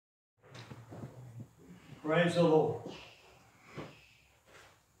Praise the Lord.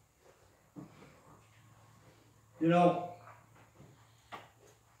 You know,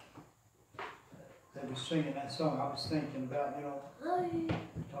 as I was singing that song, I was thinking about, you know, we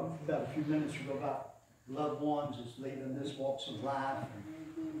talked about a few minutes ago about loved ones is leaving this walks of life.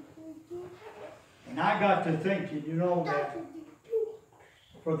 And I got to thinking, you know, that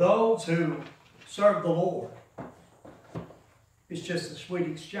for those who serve the Lord, it's just a sweet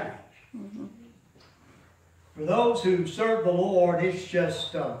exchange. Mm-hmm. For those who serve the Lord, it's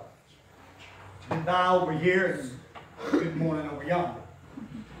just goodbye over here and good morning over yonder.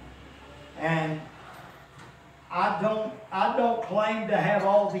 And I don't claim to have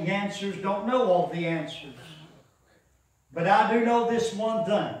all the answers, don't know all the answers. But I do know this one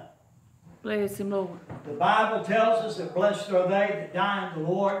thing. Bless him, Lord. The Bible tells us that blessed are they that die in the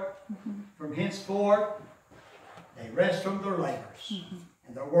Lord. From henceforth, they rest from their labors,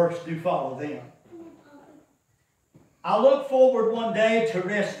 and their works do follow them. I look forward one day to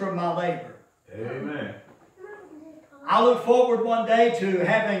rest from my labor. Amen. I look forward one day to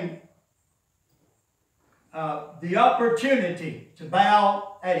having the opportunity to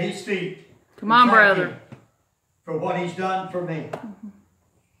bow at His feet. Come on, brother. For what He's done for me.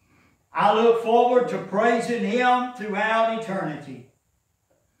 I look forward to praising Him throughout eternity.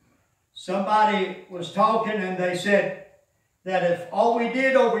 Somebody was talking and they said that if all we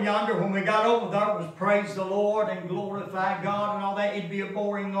did over yonder when we got over there was praise the Lord and glorify God and all that, it'd be a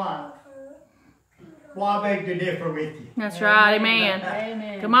boring life. Well, I beg to differ with you. That's right, amen.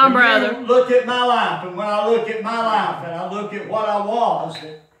 Amen. Come on, brother. You look at my life, and when I look at my life and I look at what I was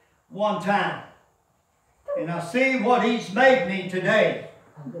at one time, and I see what He's made me today,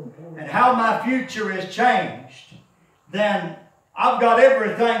 and how my future has changed, then I've got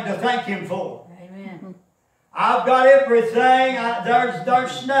everything to thank Him for. Amen. I've got everything.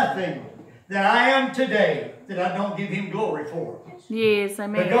 There's nothing that I am today that I don't give Him glory for. Yes,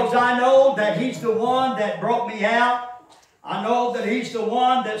 amen. Because I know that He's the one that brought me out. I know that He's the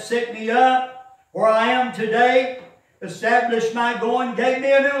one that set me up where I am today, established my going, gave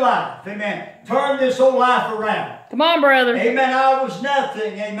me a new life. Amen. Turned this whole life around. Come on, brother. Amen. I was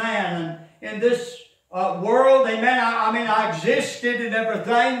nothing. Amen. And in this world, amen, I existed and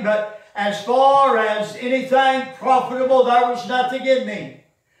everything, but as far as anything profitable, there was nothing in me.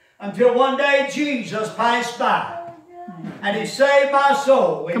 Until one day Jesus passed by. And He saved my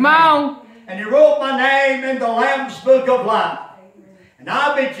soul. Amen. Come on. And He wrote my name in the Lamb's Book of Life. And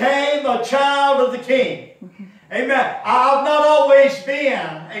I became a child of the King. Amen. I've not always been,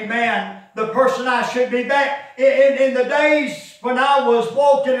 amen, the person I should be back. In the days when I was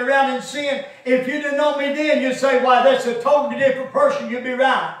walking around in sin, if you didn't know me then, you'd say, why, that's a totally different person. You'd be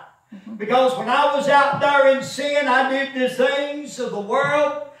right. Because when I was out there in sin, I did the things of the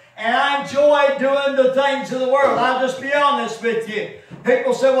world. And I enjoyed doing the things of the world. I'll just be honest with you.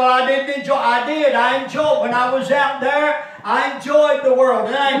 People say, well, I didn't enjoy. I did. I enjoyed. When I was out there, I enjoyed the world.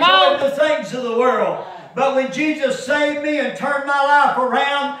 And I enjoyed the things of the world. But when Jesus saved me and turned my life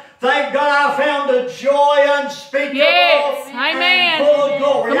around, thank God I found a joy unspeakable. Yes, amen. And full of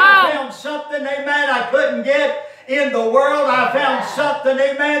glory. Come on. I found something, amen, I couldn't get in the world. I found something,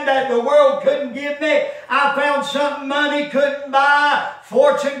 amen, that the world couldn't give me. I found something money couldn't buy,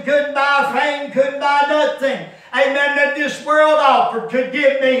 fortune couldn't buy, fame couldn't buy, nothing. Amen, that this world offered could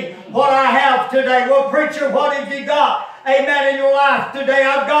give me what I have today. Well, preacher, what have you got? Amen, in your life today?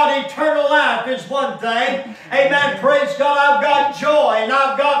 I've got eternal life is one thing. Amen, praise God. I've got joy and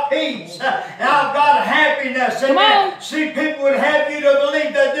I've got peace and I've got happiness. Amen. See, people would have you to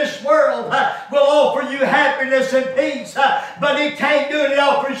believe that this world will offer you happiness and peace, but it can't do it. It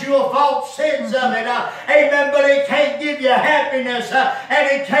offers you a false sense of it. Amen, but it can't give you happiness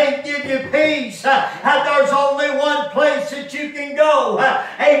and it can't give you peace. There's only one place that you can go.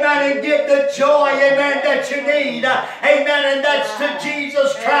 Amen, and get the joy, amen, that you need. Amen, and that's to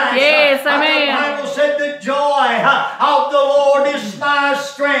Jesus Christ. Yes, amen. The Bible said the joy of the Lord is my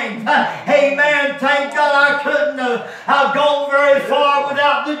strength. Amen. Thank God I couldn't have gone very far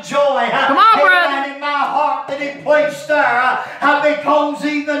without the joy. Come on, brother. Amen, in my heart that He placed there. Because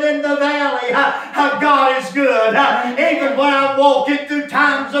even in the valley, God is good. Even when I'm walking through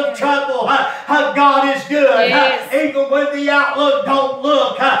times of trouble, God is good. Yes. Even when the outlook don't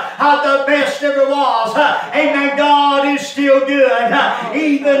look the best ever was. Amen. God is still good.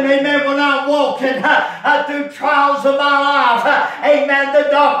 Even, amen, when I'm walking through trials of my life, amen, the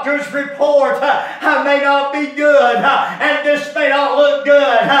doctor's report may not be good, and this may not look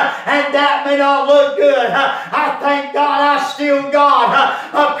good, and that may not look good. I thank God I still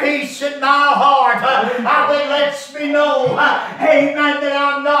got a peace in my heart that lets me know, amen, that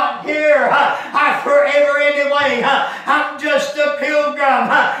I'm not here forever I'm just a pilgrim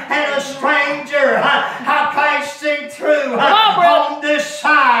and a stranger passing through on this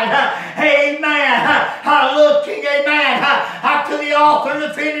side. Amen. Looking, amen, to the author and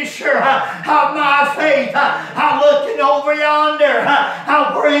the finisher of my faith. Looking over yonder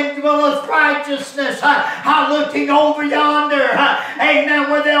where dwelleth righteousness. Looking over yonder, amen,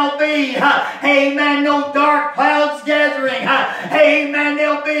 where there'll be, amen, no dark clouds gathering. Amen.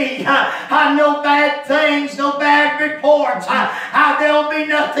 There'll be no bad things, no bad reports. There'll be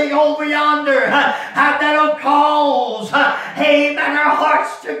nothing over yonder that'll cause, amen, our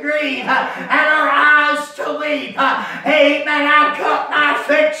hearts to grieve and our eyes to weep. Amen. I've got my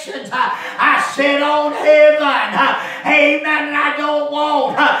affections. I sit on heaven. Amen. And I don't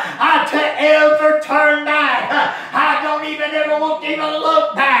want to ever turn back. I don't even ever want to even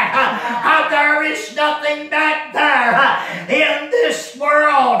look back. There is nothing back there in this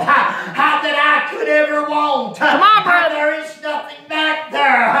world that I could ever want. Come on, brother. There is nothing back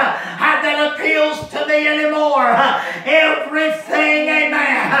there that appeals to me anymore. Everything,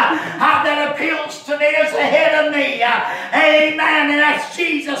 amen, that appeals to me is ahead of me. Amen. And that's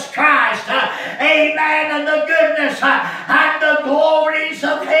Jesus Christ. Amen. And the goodness and the glories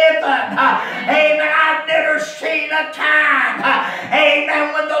of heaven. Amen. I've never seen a time,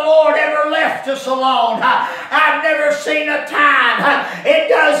 amen, when the Lord ever left us alone. I've never seen a time. It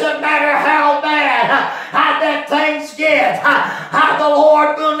doesn't matter how bad that things get. The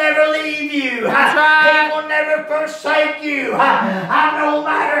Lord will never leave you. That's right. He will never forsake you. No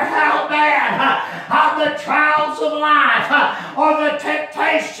matter how bad the trials of life or the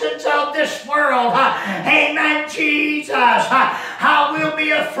temptations of this world. Amen. Jesus will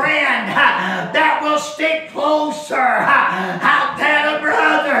be a friend that will stick closer than a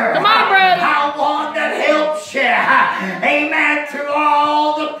brother. Come on, brother. One that helps you. Amen. Through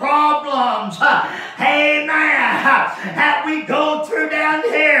all the problems. Amen. That we go through down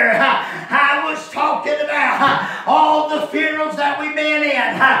here. I was talking about all the funerals that we've been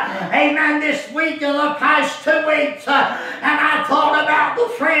in. Amen. This week in the past 2 weeks. And I thought about the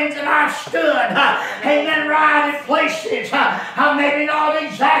friends that I've stood. Amen. Right in places. Maybe not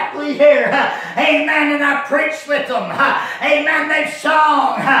exactly here. Amen. And I preached with them. Amen. They've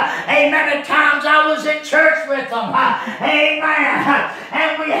sung. Amen. At times I was in church with them. Amen.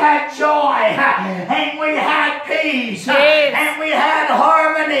 And we had joy. And we had peace. Yes. And we had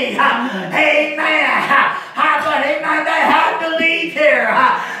harmony. Amen. But amen, they had to leave here.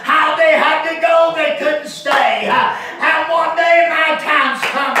 How they had to go, they couldn't stay. And one day my time's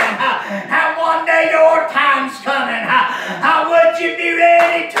coming. And one day your time's coming. Would you be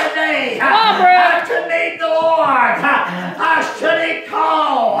ready today to meet the Lord? Should He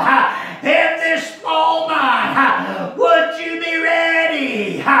call in this moment? Would you be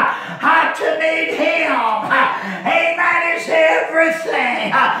ready to meet Him? Amen. Is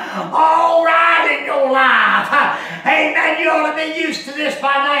everything all right in your life? Amen. You ought to be used to this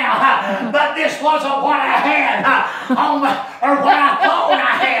by now. But this wasn't what I had or what I thought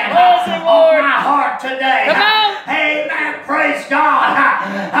I had on my heart today. Come on. Amen. Praise God.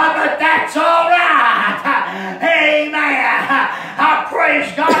 But that's all right. Amen.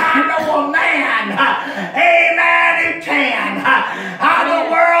 Praise God. I know a man. Amen. Who can. The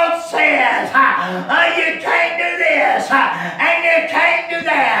world says you can't do this and you can't do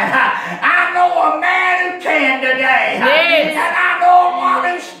that. I know a man who can today. Yes. And I know one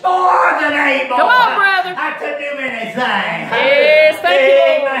who's more than able. Come on, brother. To do anything. Yes, thank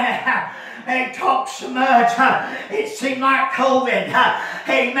you, Lord. Amen. They talk so much. It seemed like COVID.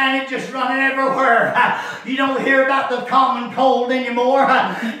 Amen. It's just running everywhere. You don't hear about the common cold anymore.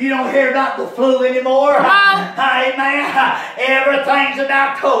 You don't hear about the flu anymore. Amen. Everything's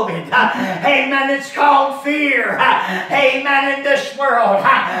about COVID. Amen. It's called fear. Amen. In this world.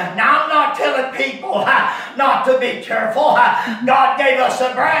 Now I'm not telling people not to be careful. God gave us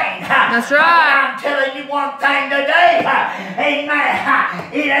a brain. That's right. I'm telling you one thing today.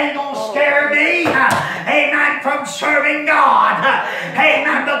 Amen. It ain't going to scare me, amen, from serving God,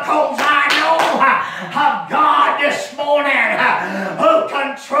 amen, because I know of God this morning who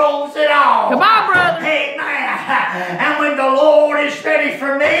controls it all. Come on, brother. Amen. And when the Lord is ready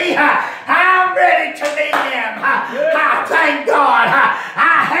for me, I'm ready to meet Him. I thank God.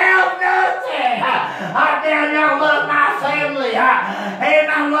 I have nothing. I love my family. Amen.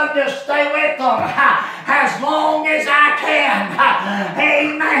 I love to stay with them as long as I can.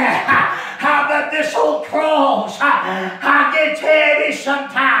 Amen. But this old cross, gets heavy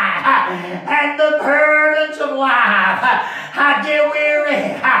sometimes. And the burdens of life, I get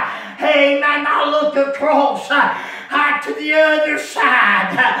weary. Amen. I look across to the other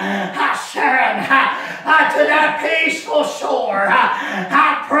side, Sharon, to that so sore.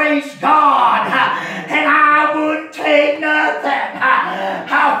 I praise God. And I wouldn't take nothing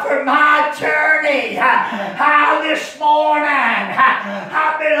for my journey. This morning,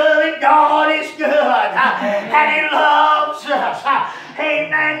 beloved, God is good. And He loves us.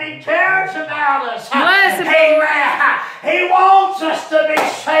 Amen. He cares about us. Amen. He wants us to be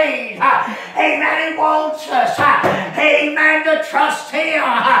saved. Amen. He wants us, amen, to trust Him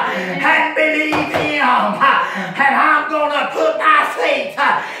and believe Him. And I'm going to put my faith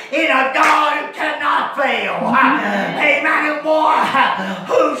in a God who cannot fail. Amen. And one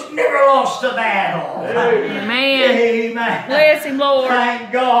who's never lost a battle. Amen. Amen. Bless Him, Lord.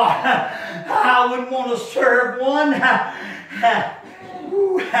 Thank God. I wouldn't want to serve one that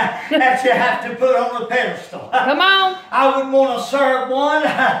you have to put on a pedestal. Come on. I wouldn't want to serve one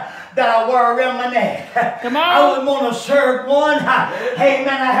that I wear around my neck. Come on. I wouldn't want to serve one, amen,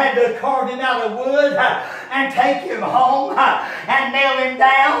 I had to carve him out of wood and take him home and nail him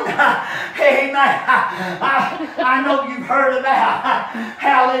down. Amen. I know you've heard about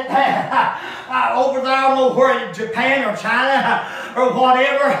how it over there, I don't know where in Japan or China or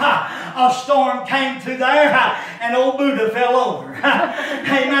whatever, a storm came through there and old Buddha fell over.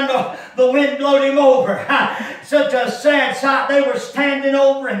 Amen. The wind blowed him over. Such a sad sight. They were standing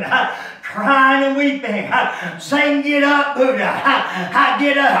over him, crying and weeping, saying, "Get up, Buddha.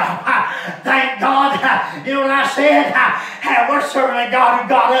 Get up." Thank God. You know what I said? We're serving a God who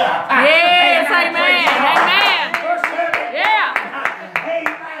got up. Yes, amen. Amen. We're serving Yeah.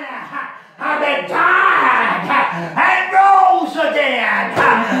 Amen. They died and rose again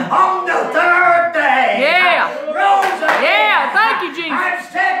on the third day. Yeah. Rose again. Yeah. Thank you, Jesus. I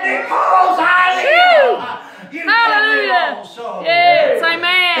said, because I live, you Hallelujah. can live also. Yes,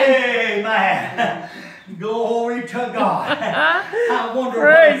 amen. Amen. Glory to God. I wonder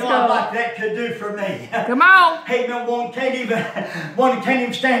Praise what a God God. like that could do for me. Come on. Amen. One can't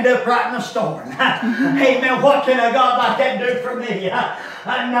even stand upright in a storm. Amen. What can a God like that do for me?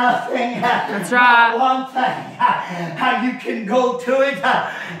 Nothing. That's right. Not one thing. How you can go to it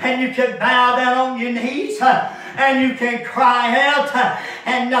and you can bow down on your knees and you can cry out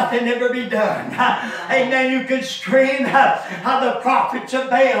and nothing ever be done. Amen. You can scream. The prophets of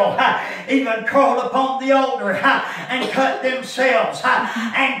Baal even crawled upon the altar and cut themselves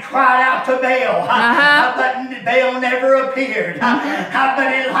and cried out to Baal. But Baal never appeared.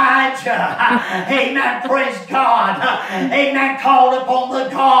 But Elijah, amen, praise God, amen, called upon the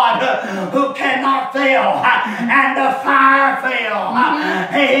God who cannot fail, and the fire fell.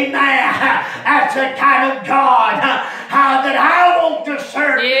 Amen. That's the kind of God that I want to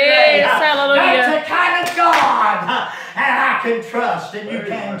serve today. Yes, hallelujah. That's the kind of God and I can trust, and you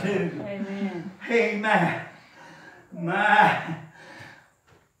can too. Amen. Amen. My,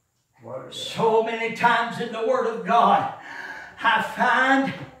 so many times in the Word of God, I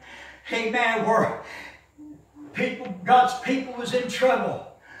find, amen, where God's people was in trouble,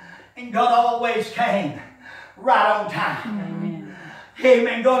 and God always came right on time. Amen.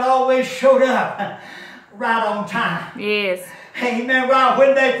 Amen. God always showed up right on time. Yes. Amen. Right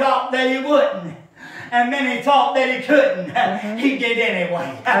when they thought that He wouldn't. And many thought that He couldn't. He did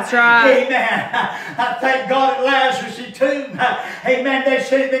anyway. That's right. Amen. I thank God at Lazarus' tomb. Amen. They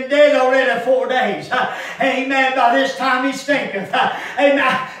said he'd been dead already 4 days. Amen. By this time he stinketh.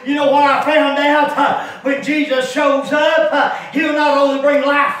 Amen. You know what I found out? When Jesus shows up, He'll not only bring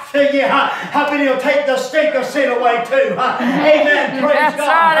life to you, but He'll take the stink of sin away too. Amen. Praise That's God.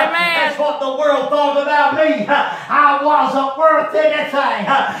 right, amen. That's what the world thought about me. I wasn't worth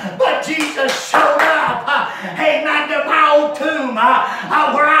anything. But Jesus showed up. Amen, to my old tomb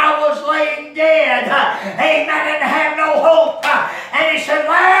where I was laying dead. Amen, and had no hope. And He said,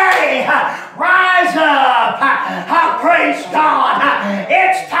 "Larry, rise up." Praise God.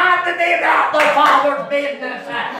 It's time to be about the Father's business.